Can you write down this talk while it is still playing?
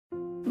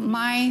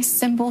My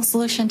simple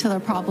solution to the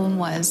problem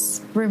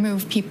was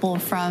remove people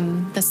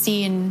from the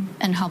scene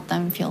and help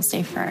them feel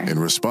safer. In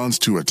response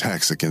to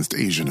attacks against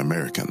Asian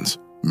Americans,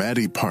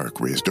 Maddie Park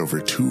raised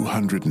over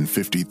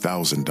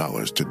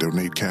 $250,000 to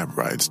donate cab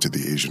rides to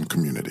the Asian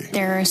community.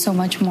 There is so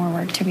much more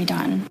work to be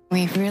done.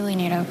 We really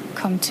need to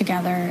come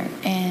together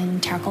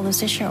and tackle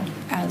this issue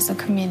as a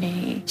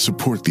community.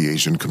 Support the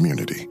Asian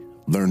community.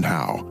 Learn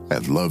how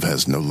at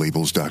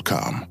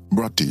lovehasnolabels.com.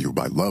 Brought to you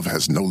by Love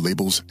Has No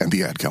Labels and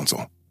the Ad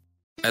Council.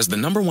 As the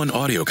 #1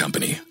 audio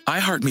company,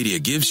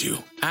 iHeartMedia gives you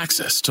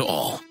access to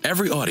all.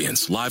 Every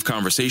audience, live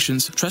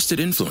conversations, trusted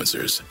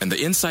influencers, and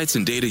the insights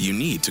and data you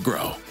need to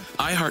grow.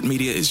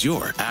 iHeartMedia is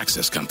your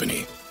access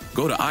company.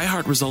 Go to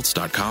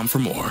iHeartResults.com for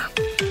more.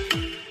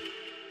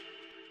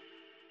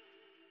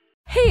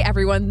 Hey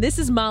everyone, this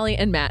is Molly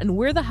and Matt, and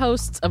we're the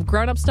hosts of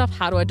Grown Up Stuff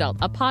How to Adult,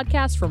 a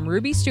podcast from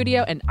Ruby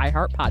Studio and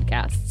iHeart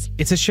Podcasts.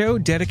 It's a show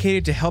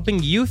dedicated to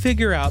helping you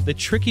figure out the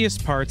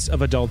trickiest parts of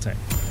adulting.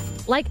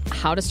 Like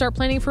how to start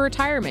planning for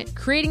retirement,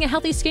 creating a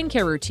healthy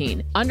skincare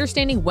routine,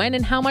 understanding when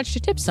and how much to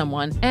tip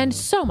someone, and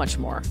so much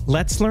more.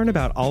 Let's learn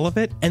about all of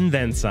it and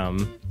then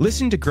some.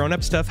 Listen to Grown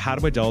Up Stuff How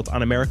to Adult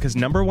on America's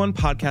 #1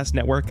 podcast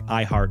network,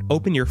 iHeart.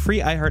 Open your free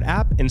iHeart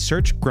app and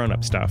search Grown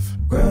Up Stuff.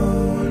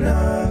 Grown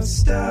Up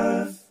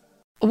Stuff.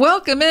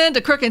 Welcome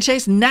into Crook and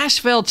Chase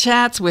Nashville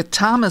Chats with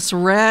Thomas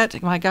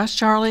Rhett. My gosh,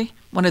 Charlie,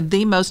 one of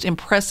the most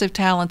impressive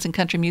talents in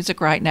country music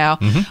right now.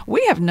 Mm-hmm.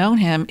 We have known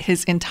him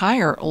his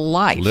entire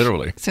life.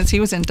 Literally. Since he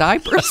was in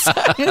diapers.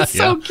 It's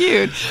so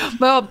cute.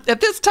 Well,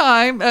 at this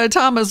time,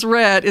 Thomas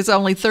Rhett is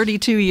only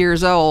 32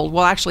 years old.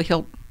 Well, actually,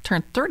 he'll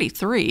turn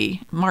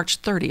 33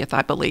 March 30th,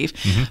 I believe.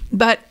 Mm-hmm.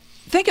 But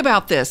think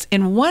about this.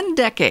 In one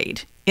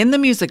decade in the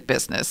music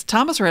business,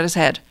 Thomas Rhett has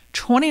had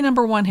 20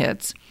 #1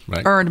 hits,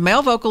 right, earned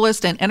Male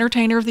Vocalist and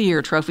Entertainer of the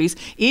Year trophies,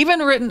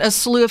 even written a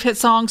slew of hit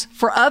songs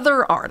for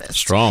other artists.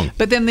 Strong.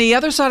 But then the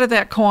other side of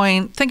that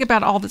coin, think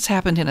about all that's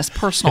happened in his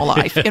personal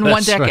life in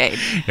one decade.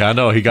 Right. Yeah, I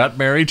know. He got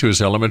married to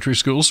his elementary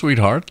school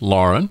sweetheart,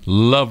 Lauren,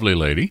 lovely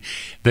lady.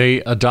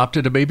 They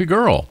adopted a baby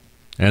girl.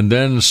 And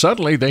then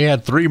suddenly they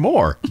had 3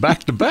 more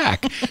back to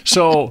back.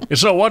 So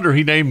it's no wonder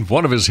he named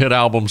one of his hit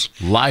albums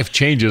Life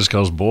Changes,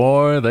 because,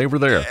 boy, they were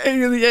there.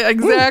 Yeah,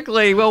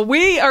 exactly. Ooh. Well,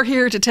 we are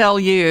here to tell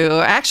you,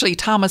 actually,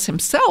 Thomas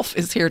himself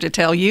is here to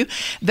tell you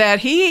that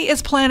he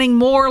is planning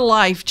more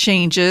life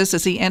changes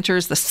as he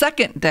enters the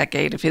second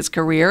decade of his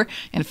career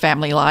in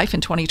family life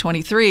in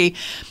 2023.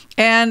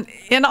 And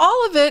in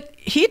all of it,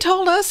 he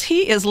told us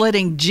he is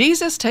letting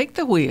Jesus take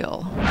the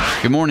wheel.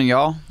 Good morning,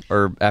 y'all,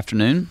 or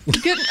afternoon.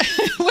 Good,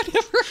 whatever.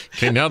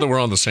 Okay, now that we're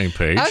on the same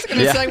page. I was going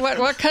to say,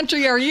 what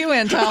country are you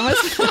in, Thomas?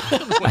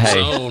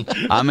 Hey,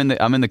 I'm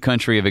in the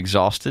country of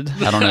exhausted.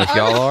 I don't know if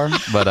y'all are,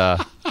 but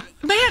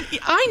man,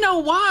 I know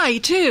why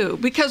too.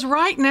 Because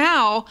right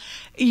now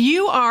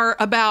you are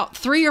about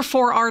 3 or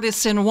 4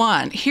 artists in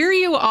one. Here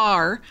you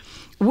are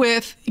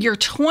with your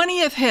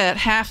 20th hit,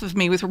 Half of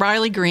Me, with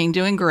Riley Green,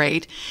 doing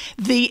great.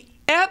 The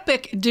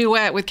epic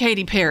duet with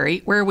Katy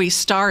Perry, Where We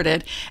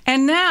Started,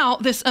 and now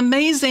this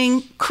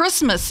amazing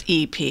Christmas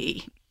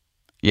EP.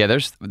 Yeah,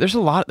 there's a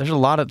lot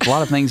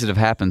of things that have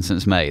happened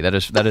since May. That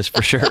is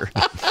for sure.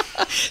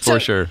 For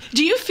sure.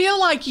 Do you feel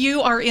like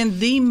you are in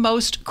the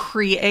most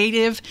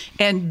creative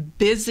and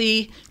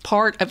busy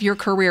part of your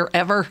career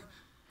ever?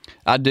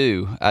 I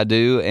do,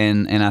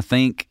 and I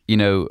think,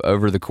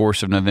 over the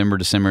course of November,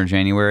 December, and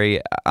January,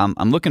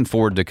 I'm looking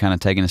forward to kind of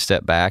taking a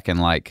step back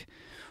and like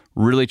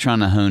really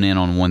trying to hone in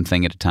on one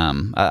thing at a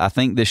time. I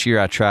think this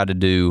year I tried to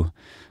do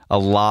a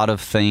lot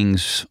of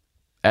things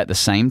at the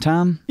same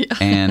time,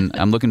 and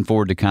I'm looking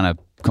forward to kind of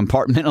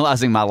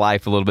compartmentalizing my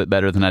life a little bit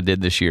better than I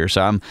did this year.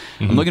 So I'm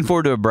looking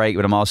forward to a break,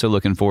 but I'm also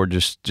looking forward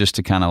just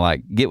to kind of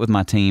like get with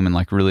my team and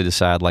like really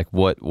decide like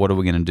what are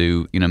we going to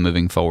do,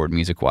 moving forward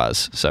music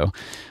wise. So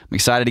I'm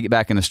excited to get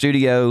back in the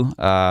studio,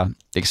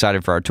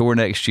 excited for our tour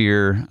next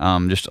year.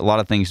 Just a lot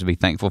of things to be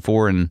thankful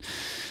for, and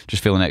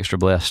just feeling extra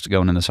blessed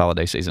going in this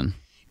holiday season.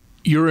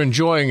 You're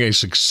enjoying a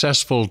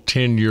successful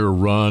 10-year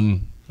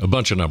run, a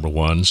bunch of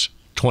 #1s,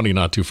 20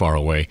 not too far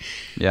away.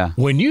 Yeah.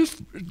 When you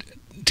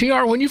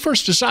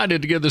first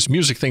decided to give this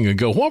music thing a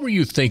go, what were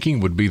you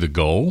thinking would be the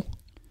goal?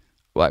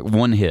 Like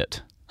one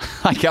hit.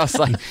 I was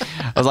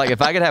like,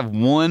 if I could have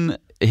one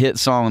hit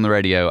song on the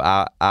radio,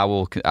 I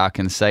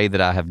can say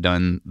that I have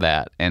done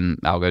that, and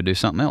I'll go do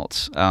something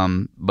else.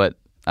 But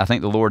I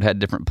think the Lord had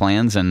different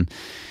plans, and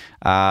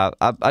I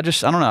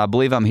don't know. I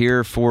believe I'm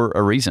here for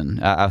a reason.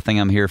 I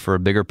think I'm here for a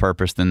bigger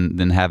purpose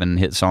than having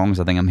hit songs.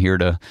 I think I'm here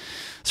to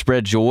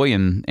spread joy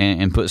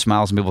and put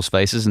smiles on people's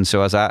faces. And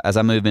so as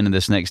I move into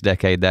this next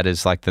decade, that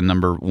is like the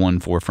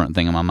 #1 forefront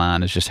thing on my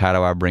mind, is just how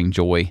do I bring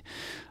joy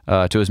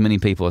to as many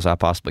people as I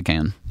possibly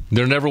can.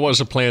 There never was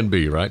a plan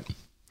B, right?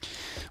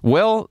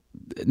 Well,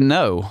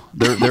 no,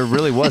 there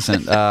really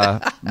wasn't.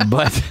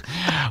 But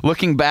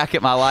looking back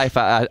at my life,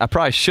 I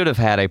probably should have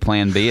had a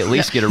plan B, at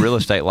least get a real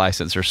estate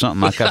license or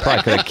something. I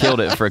probably could have killed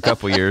it for a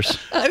couple years.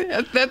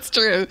 That's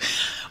true.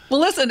 Well,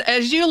 listen,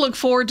 as you look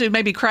forward to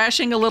maybe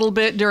crashing a little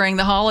bit during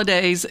the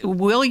holidays,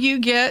 will you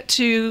get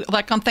to,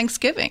 like on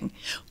Thanksgiving,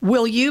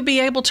 will you be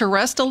able to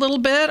rest a little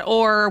bit,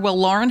 or will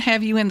Lauren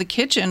have you in the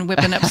kitchen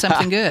whipping up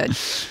something good?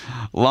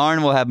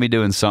 Lauren will have me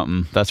doing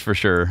something, that's for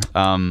sure.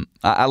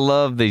 I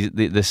love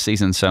this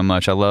season so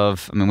much. I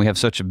mean, we have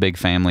such a big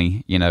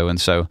family, and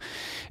so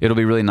it'll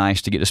be really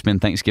nice to get to spend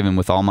Thanksgiving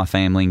with all my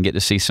family and get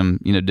to see some,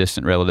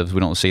 distant relatives.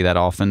 We don't see that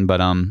often, but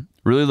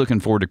really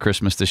looking forward to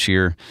Christmas this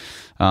year.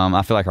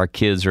 I feel like our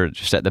kids are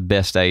just at the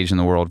best age in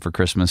the world for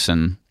Christmas,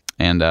 and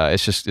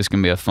it's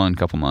going to be a fun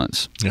couple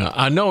months. Yeah,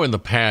 I know in the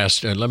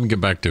past, let me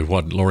get back to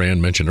what Lorianne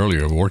mentioned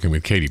earlier, working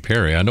with Katy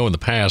Perry. I know in the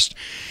past,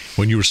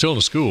 when you were still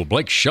in school,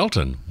 Blake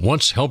Shelton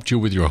once helped you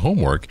with your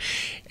homework,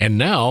 and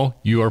now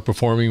you are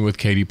performing with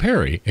Katy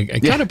Perry.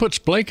 It kind of puts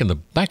Blake in the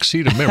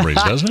backseat of memories,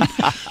 doesn't it?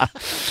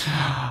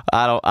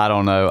 I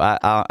don't know.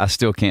 I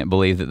still can't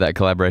believe that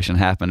collaboration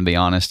happened, to be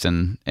honest,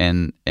 and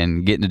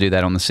getting to do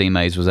that on the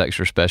CMAs was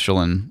extra special.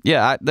 And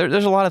yeah,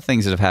 there's a lot of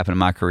things that have happened in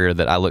my career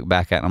that I look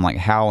back at and I'm like,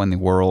 how in the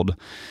world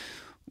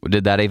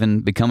did that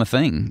even become a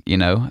thing,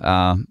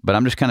 But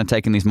I'm just kind of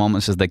taking these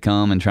moments as they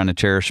come and trying to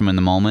cherish them in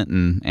the moment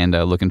and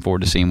looking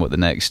forward to seeing what the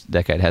next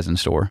decade has in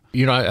store.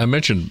 I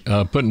mentioned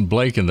putting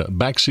Blake in the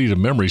backseat of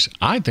memories.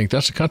 I think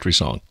that's a country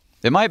song.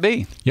 It might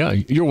be. Yeah,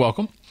 you're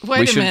welcome.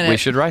 Wait a minute. We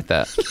should write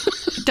that.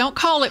 Don't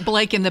call it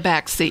Blake in the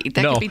back seat.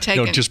 That could be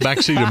taken. No, just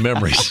backseat of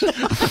memories.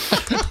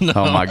 No.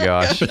 Oh, my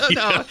gosh.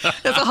 No,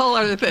 that's a whole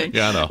other thing.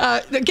 Yeah,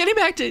 I know. Getting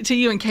back to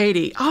you and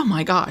Katy, oh,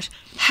 my gosh.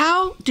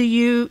 How do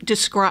you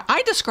describe –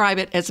 I describe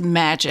it as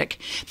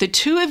magic, the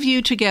two of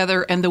you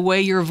together and the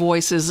way your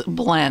voices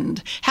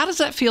blend. How does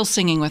that feel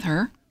singing with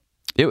her?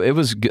 It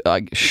was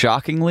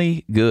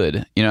shockingly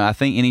good. I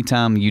think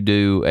anytime you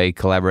do a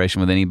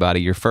collaboration with anybody,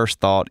 your first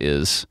thought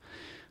is –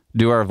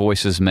 do our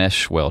voices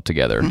mesh well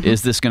together? Mm-hmm.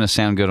 Is this going to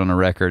sound good on a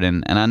record?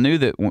 And I knew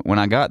that when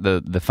I got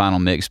the final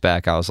mix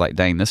back, I was like,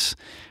 dang,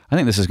 I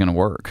think this is going to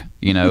work,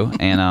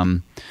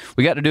 And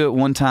we got to do it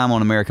one time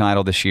on American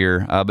Idol this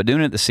year, but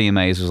doing it at the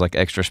CMAs was like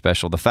extra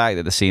special. The fact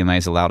that the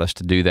CMAs allowed us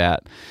to do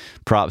that,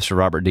 props to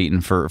Robert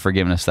Deaton for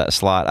giving us that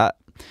slot.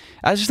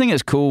 I just think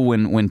it's cool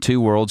when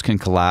two worlds can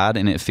collide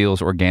and it feels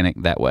organic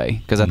that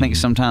way. Because I think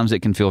sometimes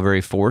it can feel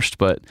very forced,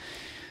 but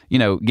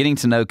getting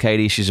to know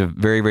Katy, she's a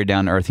very, very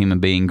down-to-earth human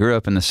being, grew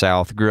up in the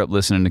South, grew up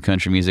listening to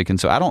country music, and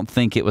so I don't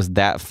think it was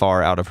that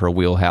far out of her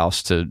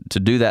wheelhouse to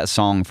do that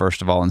song,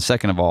 first of all, and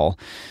second of all,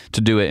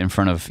 to do it in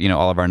front of,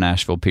 all of our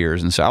Nashville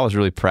peers. And so I was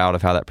really proud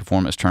of how that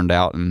performance turned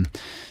out and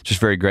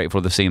just very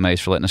grateful to the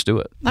CMAs for letting us do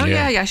it. Oh,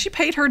 yeah. She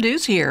paid her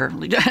dues here,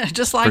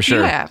 just like you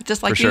have.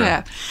 Just like you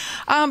have.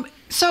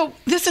 So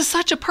this is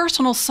such a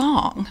personal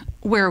song,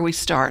 Where We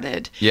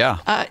Started.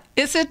 Yeah.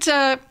 Is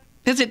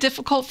it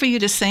difficult for you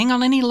to sing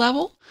on any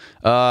level?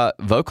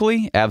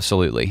 Vocally,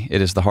 absolutely.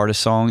 It is the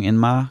hardest song in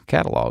my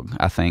catalog,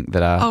 I think.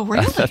 Oh,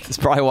 really? That's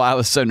probably why I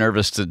was so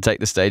nervous to take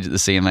the stage at the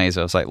CMAs.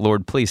 I was like,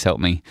 Lord, please help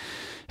me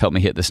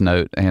hit this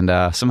note.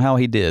 And somehow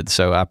he did.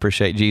 So I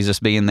appreciate Jesus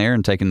being there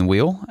and taking the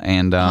wheel.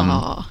 And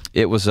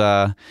it was,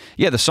 the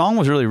song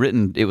was really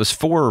written. It was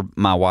for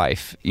my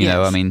wife. You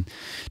know, I mean,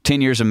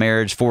 10 years of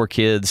marriage, 4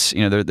 kids.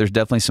 There's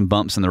definitely some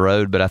bumps in the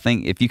road. But I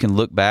think if you can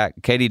look back,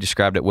 Katy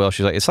described it well.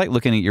 She's like, it's like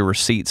looking at your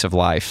receipts of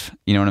life.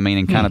 You know what I mean?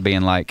 And kind of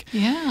being like,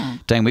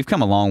 dang, we've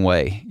come a long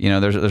way.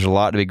 There's a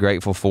lot to be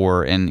grateful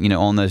for. And,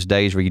 on those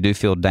days where you do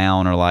feel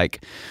down or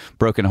like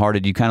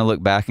brokenhearted, you kind of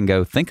look back and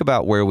go, think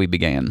about where we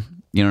began.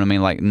 You know what I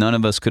mean? Like none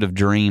of us could have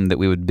dreamed that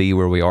we would be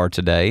where we are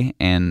today.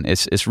 And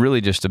it's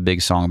really just a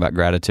big song about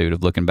gratitude,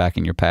 of looking back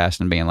in your past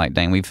and being like,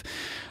 dang, we've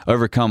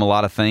overcome a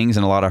lot of things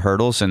and a lot of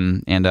hurdles,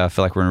 and I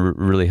feel like we're in a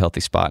really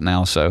healthy spot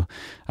now. So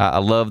I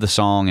love the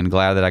song and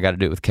glad that I got to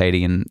do it with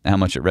Katy and how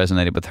much it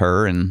resonated with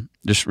her, and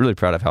just really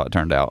proud of how it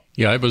turned out.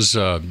 Yeah, it was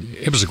a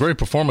great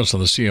performance on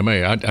the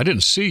CMA. I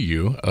didn't see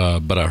you,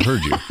 but I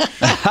heard you.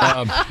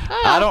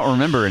 I don't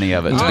remember any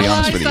of it, to be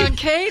honest with you. It's on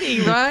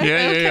Katy, right?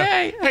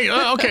 Yeah. Hey,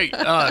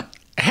 okay.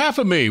 Half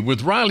of Me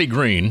with Riley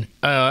Green,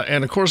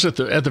 and of course at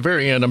the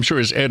very end, I'm sure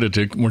it's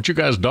edited. Weren't you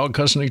guys dog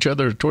cussing each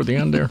other toward the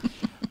end there?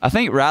 I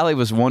think Riley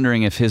was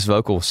wondering if his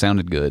vocal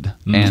sounded good,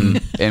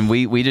 and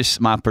we just,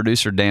 my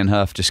producer Dan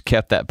Huff just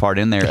kept that part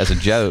in there as a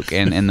joke,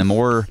 and the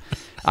more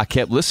I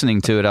kept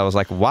listening to it, I was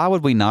like, why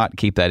would we not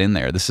keep that in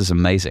there? This is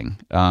amazing.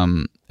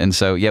 And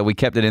so we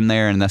kept it in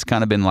there, and that's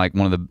kind of been like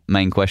one of the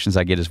main questions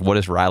I get is, what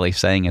is Riley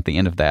saying at the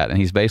end of that? And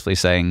he's basically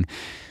saying,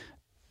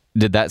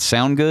 did that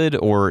sound good,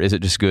 or is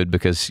it just good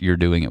because you're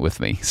doing it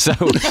with me? So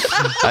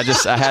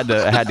I had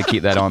to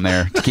keep that on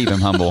there to keep him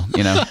humble,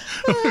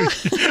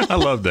 I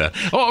love that.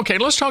 Oh, okay.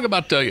 Let's talk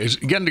about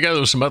getting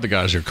together with some other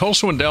guys here. Cole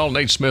Swindell,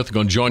 Nate Smith are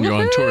going to join you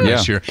on tour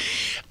next year.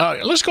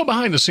 Let's go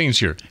behind the scenes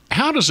here.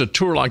 How does a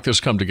tour like this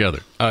come together?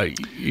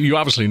 You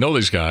obviously know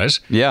these guys.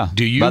 Yeah.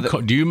 Do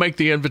you make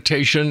the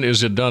invitation?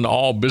 Is it done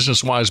all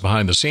business-wise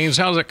behind the scenes?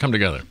 How does that come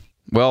together?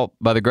 Well,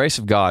 by the grace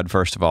of God,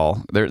 first of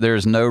all, there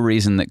is no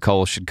reason that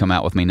Cole should come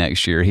out with me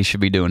next year. He should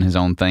be doing his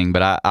own thing.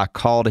 But I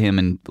called him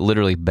and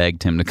literally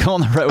begged him to go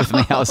on the road with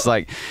me. I was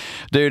like,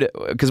 dude,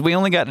 because we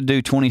only got to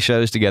do 20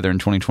 shows together in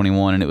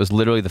 2021, and it was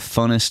literally the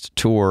funnest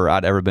tour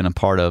I'd ever been a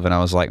part of. And I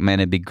was like, man,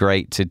 it'd be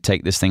great to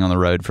take this thing on the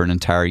road for an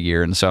entire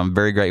year. And so I'm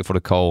very grateful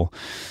to Cole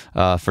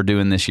for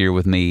doing this year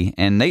with me.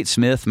 And Nate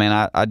Smith,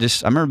 man, I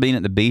remember being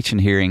at the beach and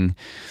hearing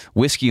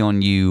Whiskey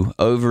on You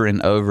over and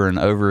over and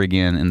over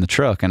again in the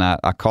truck. And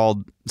I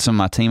called some of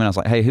my team and I was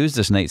like, hey, who's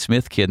this Nate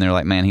Smith kid? And they're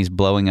like, man, he's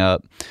blowing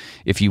up.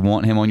 If you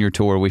want him on your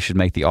tour, we should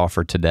make the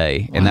offer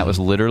today. And that was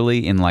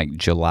literally in like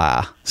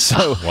July.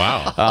 So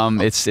wow.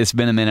 It's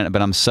been a minute,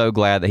 but I'm so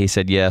glad that he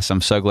said yes.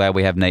 I'm so glad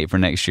we have Nate for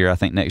next year. I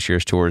think next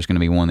year's tour is going to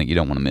be one that you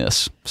don't want to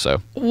miss.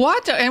 So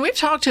what? And we've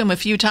talked to him a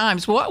few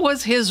times. What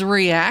was his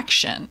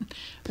reaction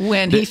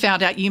when he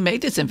found out you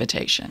made this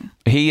invitation?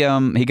 He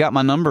got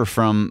my number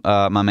from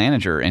my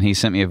manager, and he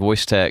sent me a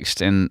voice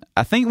text. And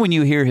I think when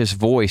you hear his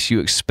voice, you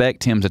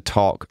expect him to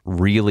talk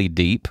really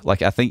deep.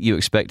 Like, I think you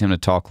expect him to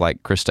talk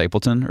like Chris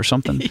Stapleton or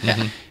something.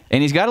 Yeah.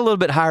 And he's got a little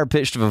bit higher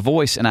pitched of a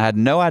voice, and I had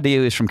no idea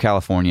he was from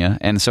California.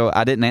 And so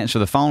I didn't answer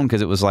the phone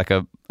because it was like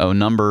a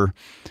number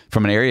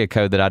from an area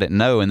code that I didn't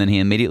know. And then he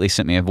immediately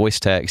sent me a voice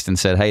text and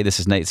said, hey, this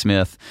is Nate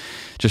Smith.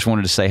 Just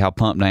wanted to say how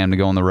pumped I am to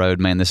go on the road.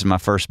 Man, this is my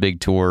first big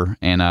tour,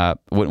 and I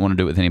wouldn't want to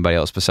do it with anybody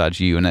else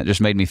besides you. And that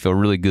just made me feel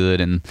really good,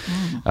 and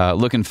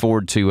looking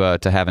forward to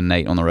having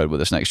Nate on the road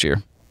with us next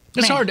year.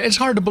 It's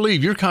hard to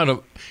believe. You're kind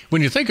of,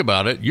 when you think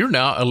about it, you're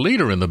now a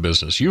leader in the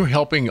business. You're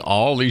helping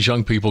all these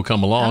young people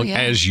come along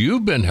as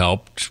you've been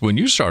helped when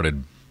you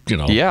started,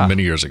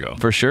 many years ago.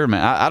 For sure,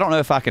 man. I don't know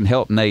if I can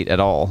help Nate at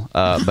all,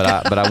 but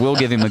I will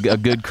give him a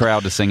good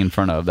crowd to sing in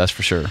front of. That's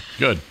for sure.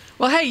 Good.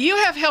 Well, hey, you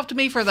have helped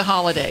me for the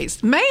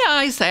holidays. May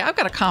I say, I've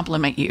got to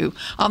compliment you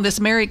on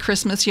this Merry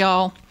Christmas,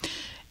 y'all.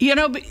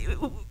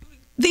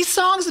 These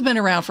songs have been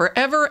around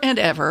forever and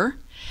ever.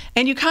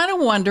 And you kind of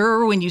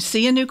wonder when you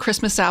see a new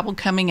Christmas album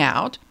coming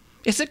out,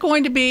 is it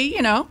going to be,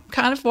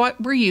 kind of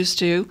what we're used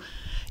to?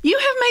 You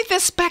have made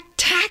this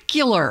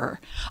spectacular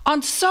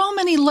on so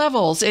many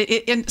levels.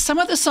 And some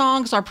of the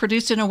songs are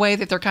produced in a way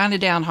that they're kind of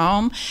down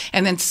home.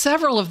 And then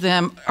several of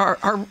them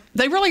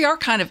they really are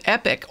kind of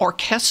epic,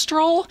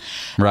 orchestral.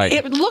 Right.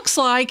 It looks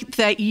like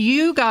that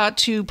you got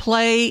to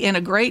play in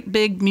a great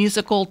big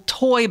musical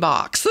toy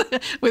box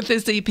with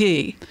this EP.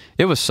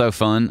 It was so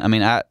fun. I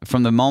mean,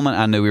 from the moment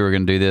I knew we were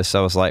going to do this,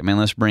 I was like, man,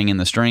 let's bring in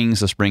the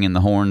strings, let's bring in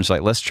the horns.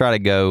 Like, let's try to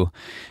go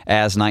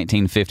as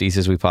 1950s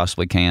as we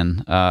possibly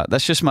can.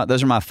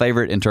 Those are my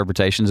favorite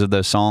interpretations of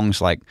those songs,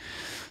 like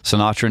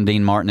Sinatra and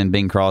Dean Martin and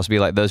Bing Crosby.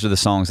 Like, those are the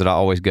songs that I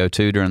always go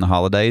to during the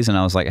holidays. And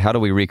I was like, how do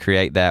we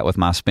recreate that with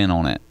my spin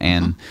on it?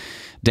 And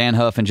Dan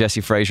Huff and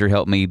Jesse Frazier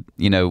helped me,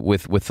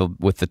 with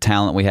the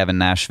talent we have in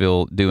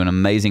Nashville, do an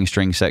amazing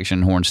string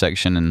section, horn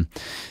section, and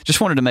just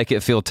wanted to make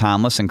it feel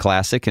timeless and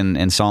classic,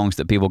 and songs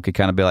that people could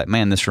kind of be like,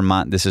 man,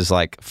 this is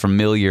like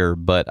familiar,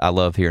 but I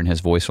love hearing his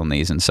voice on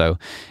these. And so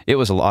it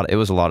was a lot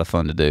of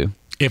fun to do.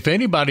 If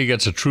anybody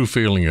gets a true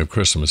feeling of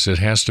Christmas, it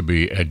has to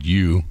be at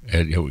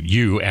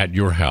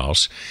your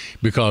house,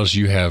 because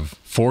you have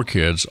 4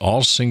 kids,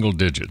 all single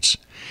digits.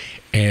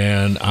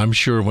 And I'm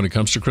sure when it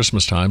comes to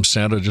Christmas time,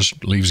 Santa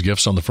just leaves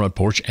gifts on the front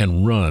porch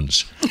and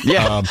runs.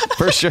 Yeah,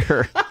 for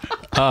sure.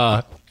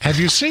 Have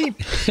you seen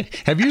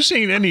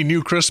any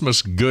new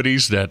Christmas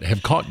goodies that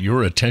have caught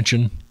your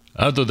attention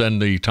other than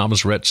the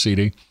Thomas Rhett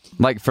CD?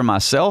 Like for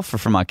myself or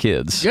for my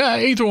kids? Yeah,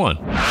 either one.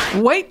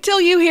 Wait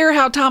till you hear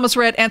how Thomas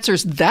Rhett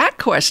answers that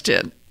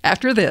question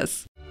after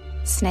this.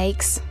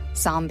 Snakes,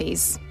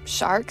 zombies,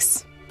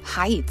 sharks,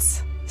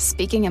 heights,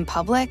 speaking in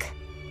public.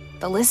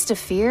 The list of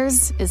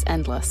fears is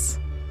endless.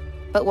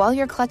 But while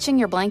you're clutching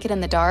your blanket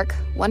in the dark,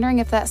 wondering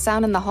if that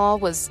sound in the hall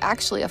was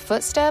actually a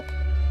footstep,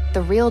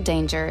 the real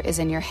danger is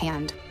in your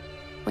hand,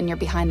 when you're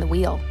behind the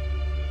wheel.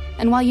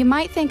 And while you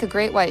might think a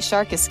great white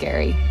shark is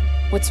scary,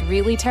 what's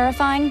really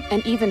terrifying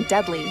and even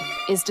deadly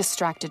is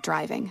distracted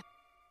driving.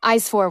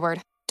 Eyes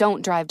forward,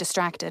 don't drive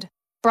distracted.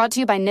 Brought to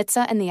you by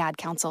NHTSA and the Ad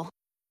Council.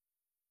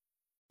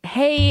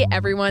 Hey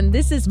everyone,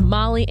 this is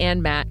Molly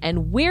and Matt,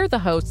 and we're the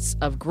hosts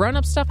of Grown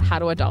Up Stuff How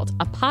to Adult,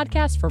 a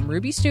podcast from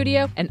Ruby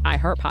Studio and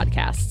iHeart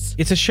Podcasts.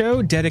 It's a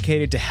show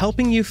dedicated to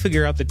helping you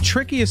figure out the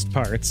trickiest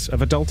parts of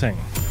adulting.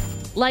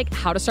 Like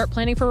how to start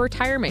planning for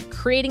retirement,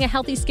 creating a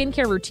healthy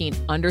skincare routine,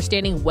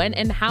 understanding when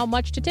and how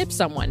much to tip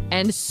someone,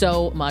 and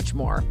so much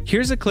more.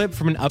 Here's a clip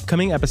from an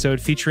upcoming episode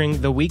featuring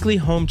the weekly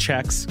home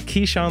checks,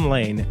 Keyshawn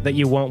Lane, that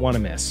you won't want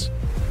to miss.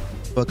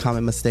 A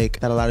common mistake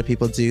that a lot of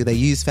people do, they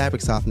use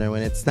fabric softener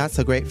when it's not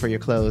so great for your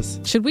clothes.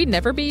 Should we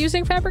never be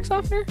using fabric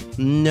softener?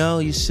 No,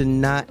 you should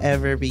not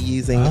ever be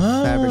using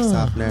fabric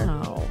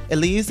softener. It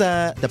leaves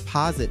a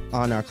deposit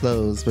on our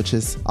clothes, which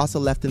is also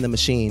left in the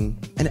machine.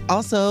 And it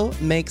also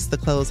makes the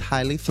clothes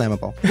highly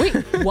flammable.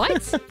 Wait,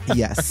 what?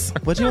 Yes.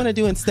 What you want to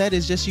do instead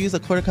is just use a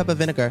 1/4 cup of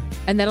vinegar.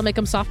 And that'll make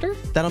them softer?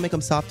 That'll make them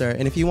softer.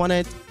 And if you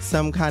wanted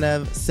some kind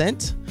of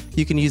scent,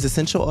 you can use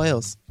essential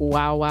oils.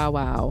 Wow, wow,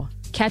 wow.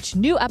 Catch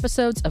new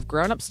episodes of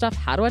Grown Up Stuff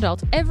How to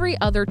Adult every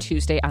other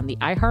Tuesday on the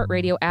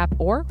iHeartRadio app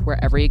or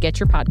wherever you get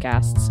your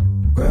podcasts.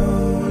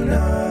 Grown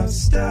Up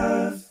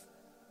Stuff.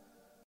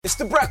 It's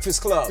The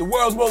Breakfast Club, the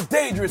world's most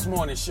dangerous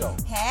morning show.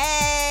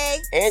 Hey!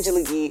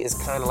 Angela Yee is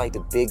kind of like the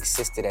big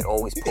sister that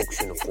always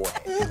pokes you in the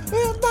forehead.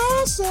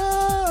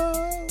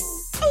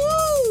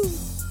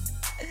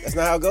 That's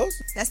not how it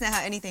goes? That's not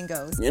how anything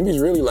goes. Yemi's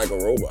really like a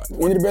robot.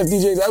 One of the best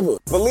DJs ever.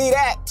 Believe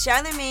that.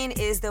 Charlamagne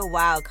is the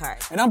wild card.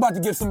 And I'm about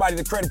to give somebody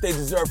the credit they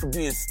deserve for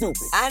being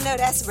stupid. I know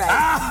that's right.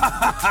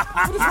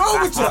 What is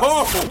wrong with you?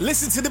 Oh.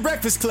 Listen to The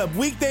Breakfast Club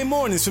weekday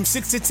mornings from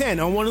 6 to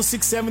 10 on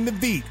 106.7 The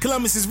Beat.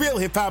 Columbus's real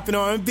hip-hop and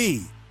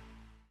R&B.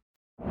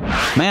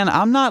 Man,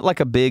 I'm not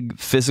like a big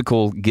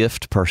physical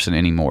gift person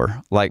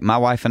anymore. Like my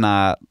wife and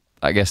I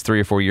guess 3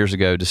 or 4 years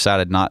ago,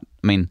 decided not.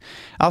 I mean,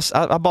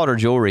 I bought her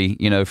jewelry,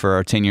 for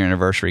our 10-year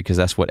anniversary because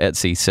that's what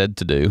Etsy said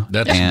to do.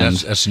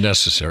 That's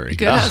necessary.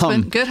 Good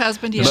husband. Good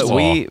husband. Yes. But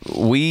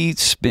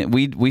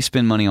we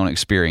spend money on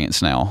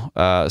experience now.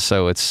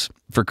 So it's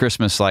for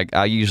Christmas. Like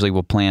I usually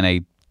will plan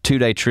a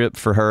 2-day trip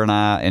for her and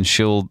I, and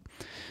she'll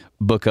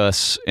book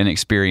us an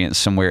experience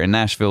somewhere in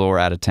Nashville or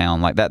out of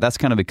town. Like that's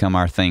kind of become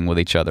our thing with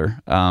each other.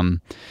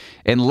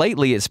 And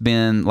lately it's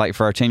been like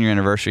for our 10-year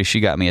anniversary, she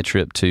got me a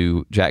trip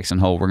to Jackson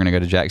Hole. We're going to go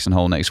to Jackson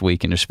Hole next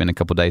week and just spend a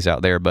couple days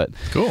out there. But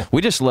cool.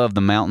 We just love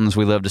the mountains.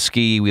 We love to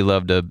ski. We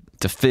love to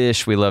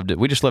fish. We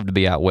just love to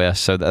be out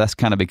west. So that's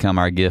kind of become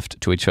our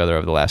gift to each other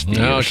over the last few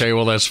years. Okay,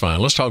 well, that's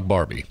fine. Let's talk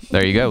Barbie.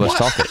 There you go. Let's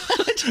talk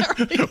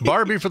it.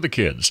 Barbie for the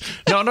kids.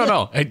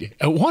 No. Hey,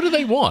 what do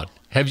they want?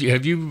 Have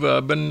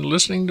you been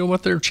listening to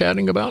what they're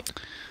chatting about?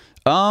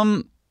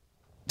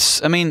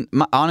 I mean,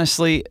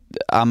 honestly,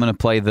 I'm going to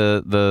play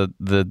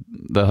the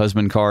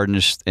husband card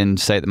and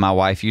say that my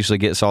wife usually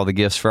gets all the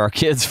gifts for our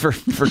kids for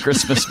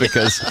Christmas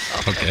because,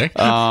 okay,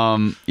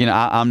 I'm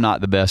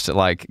not the best at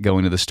like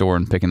going to the store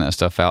and picking that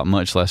stuff out,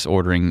 much less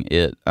ordering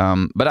it.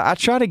 But I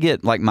try to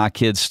get like my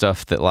kids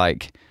stuff that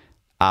like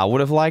I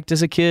would have liked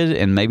as a kid,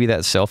 and maybe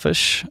that's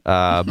selfish.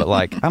 But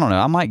like, I don't know,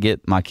 I might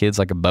get my kids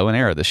like a bow and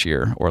arrow this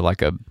year, or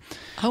like a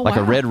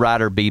Red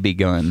Ryder BB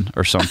gun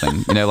or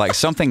something. Like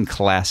something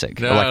classic,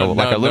 like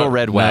a little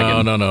red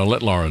wagon. No.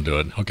 Let Lauren do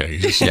it. Okay,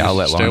 yeah, I'll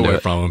let Lauren do it. Stay away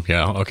from him.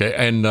 Yeah, okay,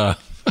 and.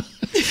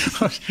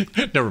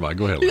 Never mind.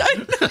 Go ahead.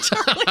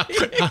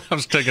 I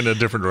was taking a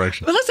different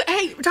direction. Well, listen,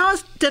 hey,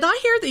 Thomas, did I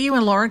hear that you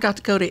and Lauren got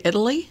to go to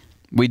Italy?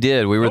 We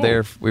did. We were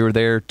there. We were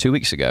there 2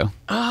 weeks ago.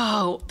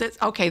 Oh, that's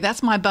okay.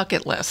 That's my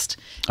bucket list.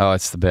 Oh,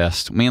 it's the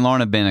best. Me and Lauren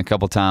have been a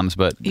couple times,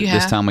 but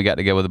this time we got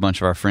to go with a bunch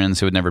of our friends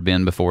who had never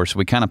been before. So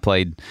we kind of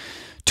played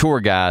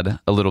tour guide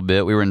a little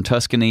bit. We were in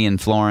Tuscany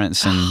and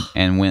Florence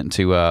and went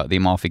to the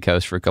Amalfi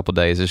Coast for a couple of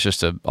days. It's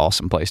just an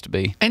awesome place to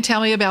be. And tell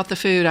me about the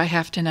food. I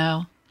have to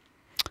know.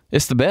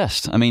 It's the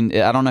best. I mean,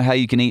 I don't know how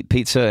you can eat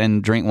pizza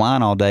and drink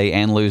wine all day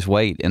and lose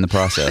weight in the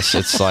process.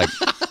 It's like,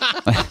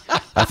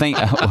 I think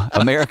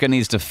America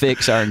needs to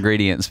fix our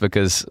ingredients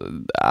because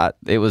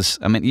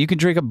you can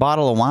drink a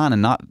bottle of wine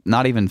and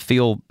not even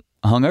feel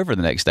hungover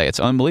the next day. It's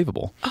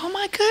unbelievable. Oh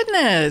my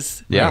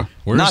goodness. Yeah.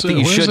 Not that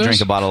you should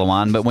drink a bottle of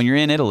wine, but when you're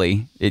in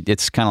Italy,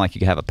 it's kind of like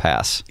you have a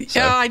pass. So.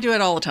 Yeah, I do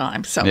it all the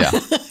time. So. Yeah.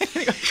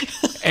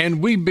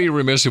 And we'd be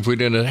remiss if we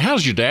didn't.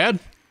 How's your dad?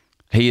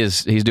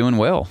 He's doing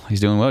well.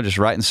 He's doing well, just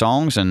writing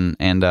songs and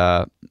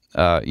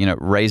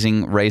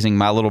raising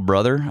my little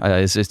brother.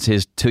 It's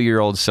his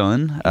 2-year-old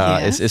son.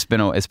 Yes. It's been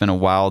a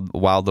wild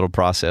little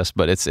process,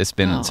 but it's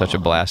been such a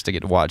blast to get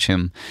to watch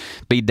him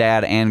be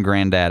dad and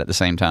granddad at the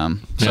same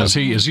time. So, now,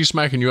 is he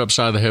smacking you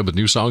upside the head with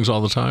new songs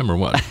all the time, or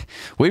what?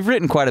 We've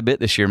written quite a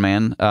bit this year,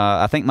 man.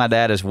 I think my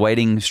dad is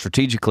waiting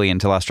strategically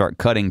until I start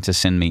cutting to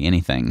send me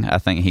anything. I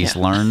think he's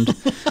learned.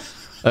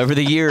 Over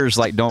the years,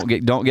 like don't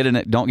get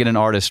an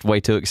artist way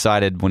too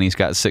excited when he's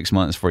got 6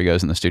 months before he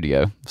goes in the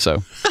studio.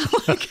 So,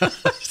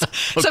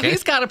 So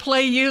he's got to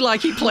play you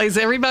like he plays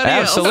everybody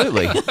else.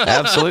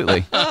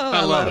 Absolutely.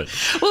 I love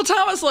it. Well,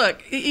 Thomas,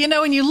 look,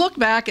 when you look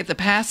back at the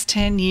past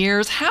 10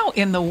 years, how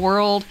in the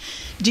world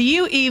do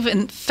you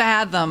even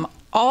fathom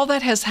all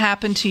that has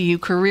happened to you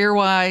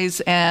career-wise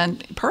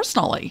and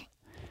personally?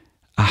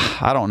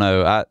 I don't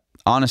know.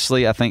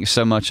 Honestly, I think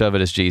so much of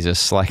it is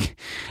Jesus. Like,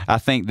 I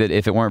think that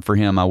if it weren't for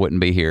him, I wouldn't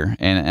be here.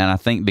 And I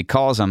think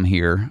because I'm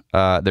here,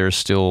 there's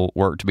still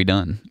work to be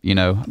done,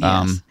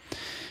 Yes.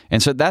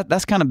 And so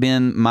that's kind of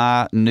been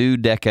my new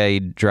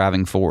decade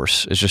driving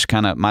force. It's just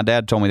kind of, my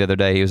dad told me the other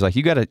day, he was like,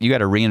 you got to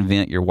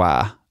reinvent your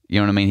why. You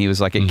know what I mean? He was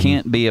like, it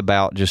can't be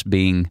about just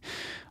being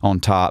on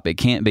top. It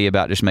can't be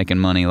about just making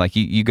money. Like,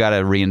 you got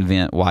to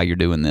reinvent why you're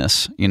doing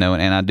this, and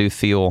I do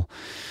feel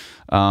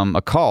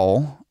a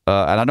call.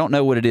 And I don't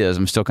know what it is.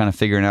 I'm still kind of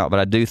figuring out, but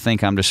I do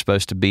think I'm just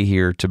supposed to be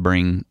here to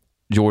bring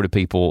joy to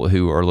people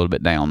who are a little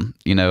bit down.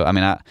 You know, I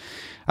mean,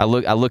 I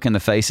look in the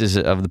faces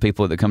of the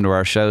people that come to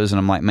our shows, and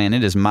I'm like, man,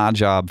 it is my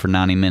job for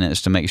 90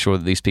 minutes to make sure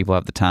that these people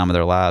have the time of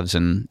their lives,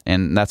 and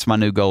that's my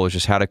new goal, is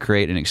just how to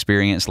create an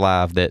experience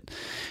live that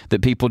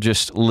people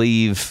just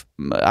leave,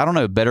 I don't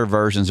know, better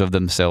versions of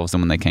themselves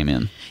than when they came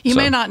in. You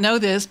may not know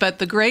this, but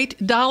the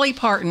great Dolly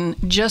Parton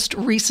just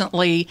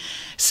recently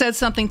said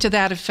something to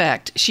that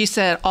effect. She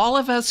said, all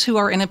of us who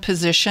are in a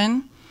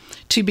position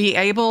to be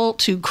able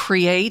to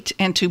create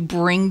and to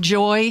bring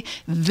joy,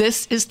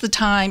 this is the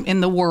time in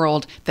the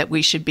world that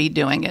we should be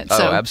doing it.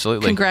 So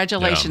absolutely.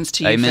 Congratulations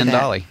to you. Amen, for that.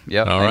 Dolly.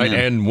 Yep. All right.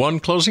 And one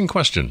closing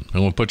question,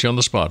 and we'll put you on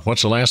the spot.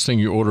 What's the last thing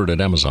you ordered at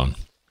Amazon?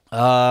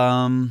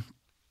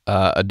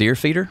 A deer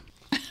feeder.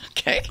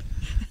 Okay.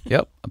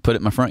 Yep, I put it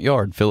in my front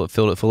yard, filled it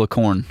full of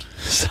corn.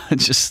 So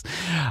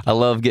I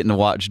love getting to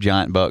watch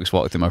giant bucks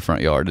walk through my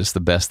front yard. It's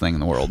the best thing in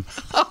the world.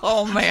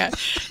 Oh, man.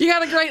 You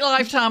got a great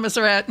life, Thomas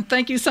Rhett.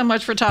 Thank you so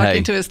much for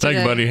talking to us today.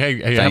 Thank you, buddy.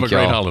 Hey, have a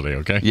great holiday,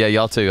 okay? Yeah,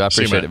 y'all too. I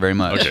appreciate it very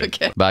much.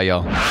 Okay. Bye,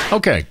 y'all.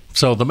 Okay,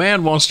 so the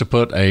man wants to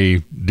put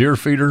a deer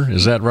feeder,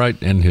 is that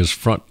right, in his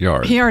front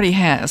yard? He already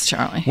has,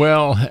 Charlie.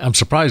 Well, I'm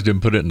surprised he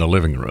didn't put it in the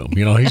living room.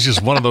 You know, he's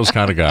just one of those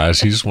kind of guys.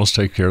 He just wants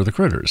to take care of the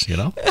critters, you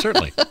know?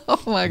 Certainly.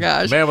 Oh, my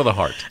gosh. Man with a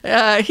heart.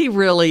 He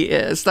really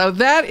is. So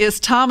that is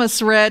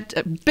Thomas Rhett.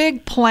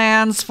 Big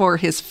plans for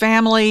his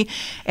family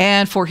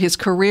and for his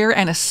career,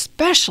 and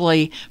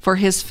especially for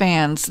his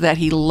fans that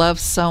he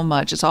loves so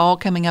much. It's all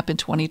coming up in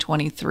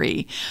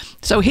 2023.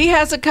 So he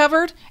has it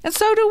covered, and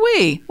so do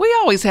we. We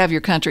always have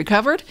your country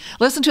covered.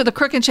 Listen to the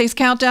Crook and Chase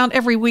Countdown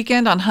every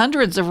weekend on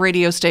hundreds of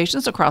radio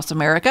stations across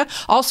America,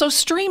 also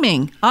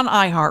streaming on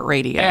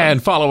iHeartRadio.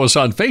 And follow us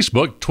on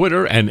Facebook,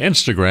 Twitter, and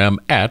Instagram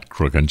at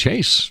Crook and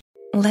Chase.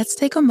 Let's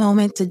take a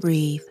moment to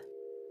breathe.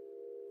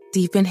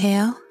 Deep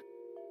inhale.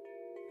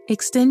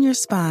 Extend your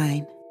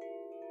spine.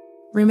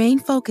 Remain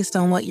focused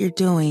on what you're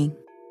doing.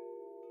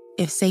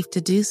 If safe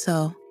to do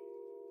so,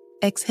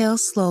 exhale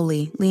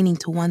slowly, leaning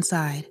to one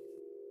side.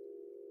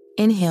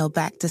 Inhale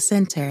back to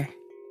center.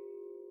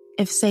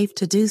 If safe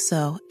to do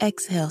so,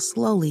 exhale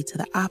slowly to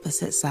the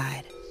opposite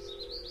side.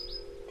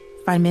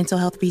 Find mental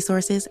health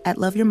resources at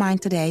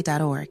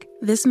loveyourmindtoday.org.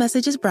 This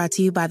message is brought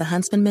to you by the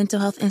Huntsman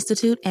Mental Health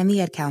Institute and the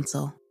Ed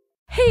Council.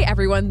 Hey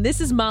everyone, this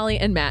is Molly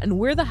and Matt, and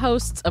we're the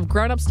hosts of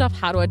Grown Up Stuff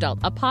How to Adult,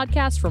 a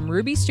podcast from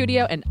Ruby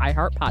Studio and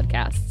iHeart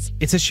Podcasts.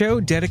 It's a show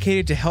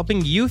dedicated to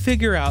helping you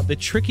figure out the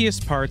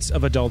trickiest parts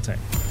of adulting.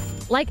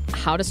 Like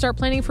how to start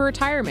planning for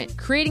retirement,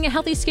 creating a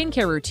healthy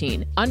skincare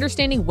routine,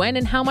 understanding when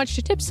and how much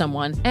to tip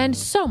someone, and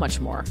so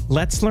much more.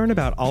 Let's learn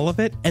about all of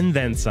it and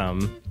then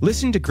some.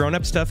 Listen to Grown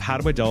Up Stuff How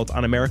to Adult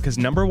on America's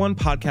 #1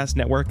 podcast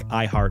network,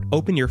 iHeart.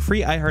 Open your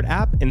free iHeart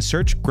app and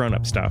search Grown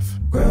Up Stuff.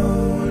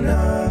 Grown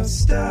Up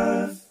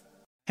Stuff.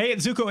 Hey,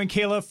 it's Zuko and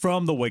Kayla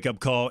from The Wake Up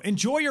Call.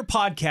 Enjoy your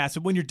podcast,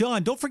 but when you're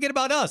done, don't forget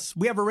about us.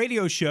 We have a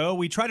radio show.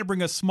 We try to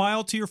bring a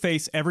smile to your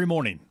face every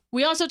morning.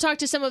 We also talk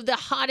to some of the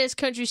hottest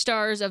country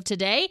stars of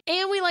today,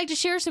 and we like to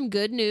share some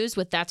good news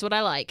with That's What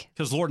I Like.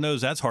 Because Lord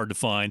knows that's hard to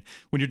find.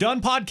 When you're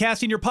done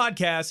podcasting your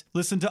podcast,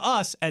 listen to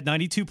us at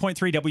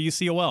 92.3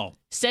 WCOL.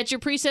 Set your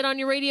preset on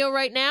your radio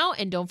right now,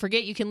 and don't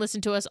forget you can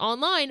listen to us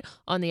online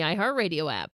on the iHeartRadio app.